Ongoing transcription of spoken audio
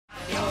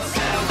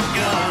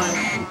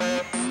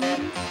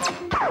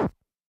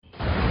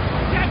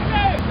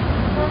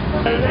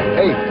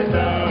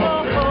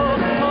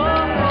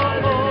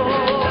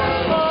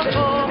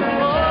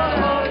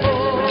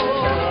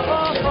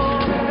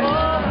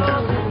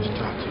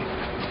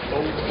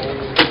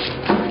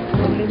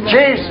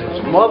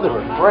Jesus,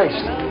 mother of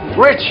Christ.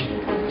 Richie!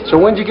 So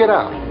when'd you get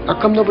out? How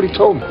come nobody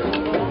told me?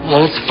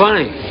 Well, it's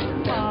funny.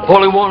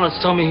 Paulie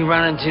Walnuts told me he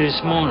ran into you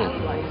this morning.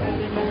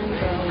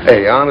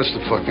 Hey, honest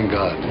to fucking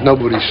God,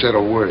 nobody said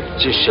a word.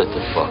 Just shut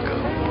the fuck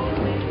up.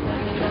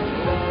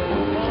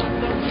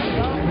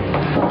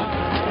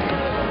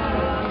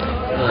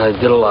 I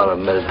did a lot of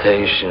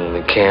meditation in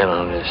the can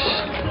on this.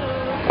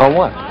 On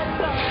what?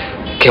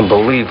 Can't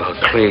believe how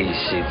clear you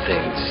see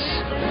things.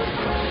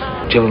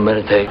 Do you ever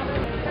meditate?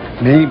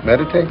 Me?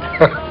 Meditate?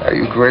 Are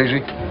you crazy?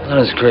 Not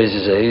as crazy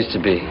as I used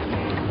to be.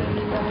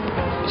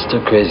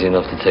 Still crazy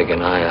enough to take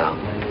an eye out.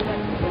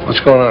 What's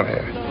going on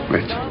here,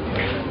 Rich?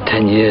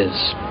 10 years.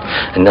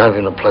 And not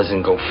even a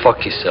pleasant go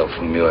fuck yourself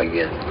from you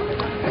again.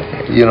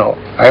 You know,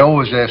 I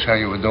always asked how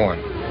you were doing.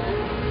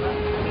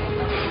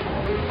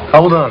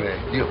 Hold on there.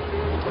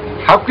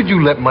 How could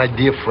you let my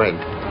dear friend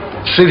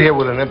sit here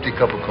with an empty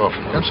cup of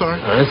coffee? I'm sorry.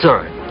 That's all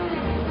right.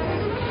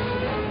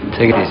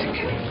 Take it easy,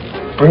 kid.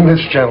 Bring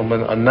this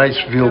gentleman a nice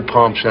veal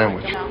palm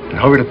sandwich and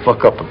hurry the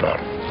fuck up about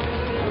it.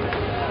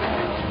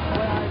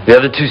 The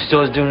other two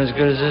stores doing as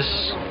good as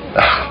this?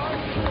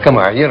 Come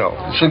on, you know,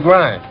 it's a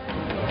grind.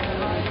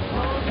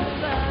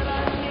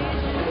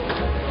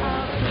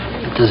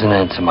 It doesn't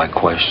answer my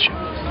question.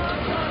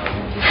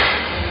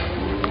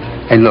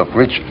 Hey, look,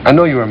 Rich, I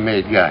know you're a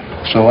made guy,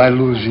 so I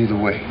lose either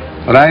way.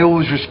 But I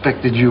always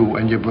respected you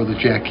and your brother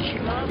Jackie.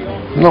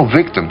 I'm no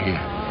victim here.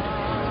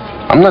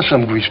 I'm not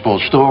some greaseball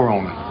store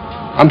owner.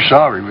 I'm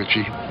sorry,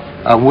 Richie.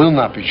 I will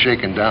not be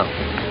shaken down.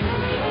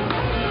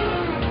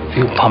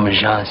 Veal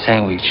Parmesan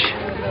sandwich.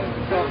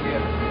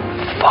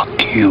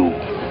 Fuck you.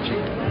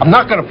 I'm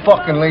not gonna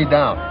fucking lay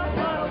down.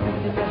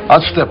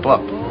 I'll step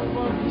up.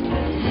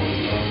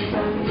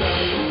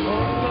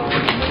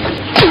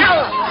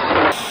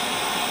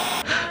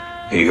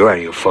 You're out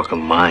of your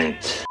fucking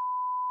minds.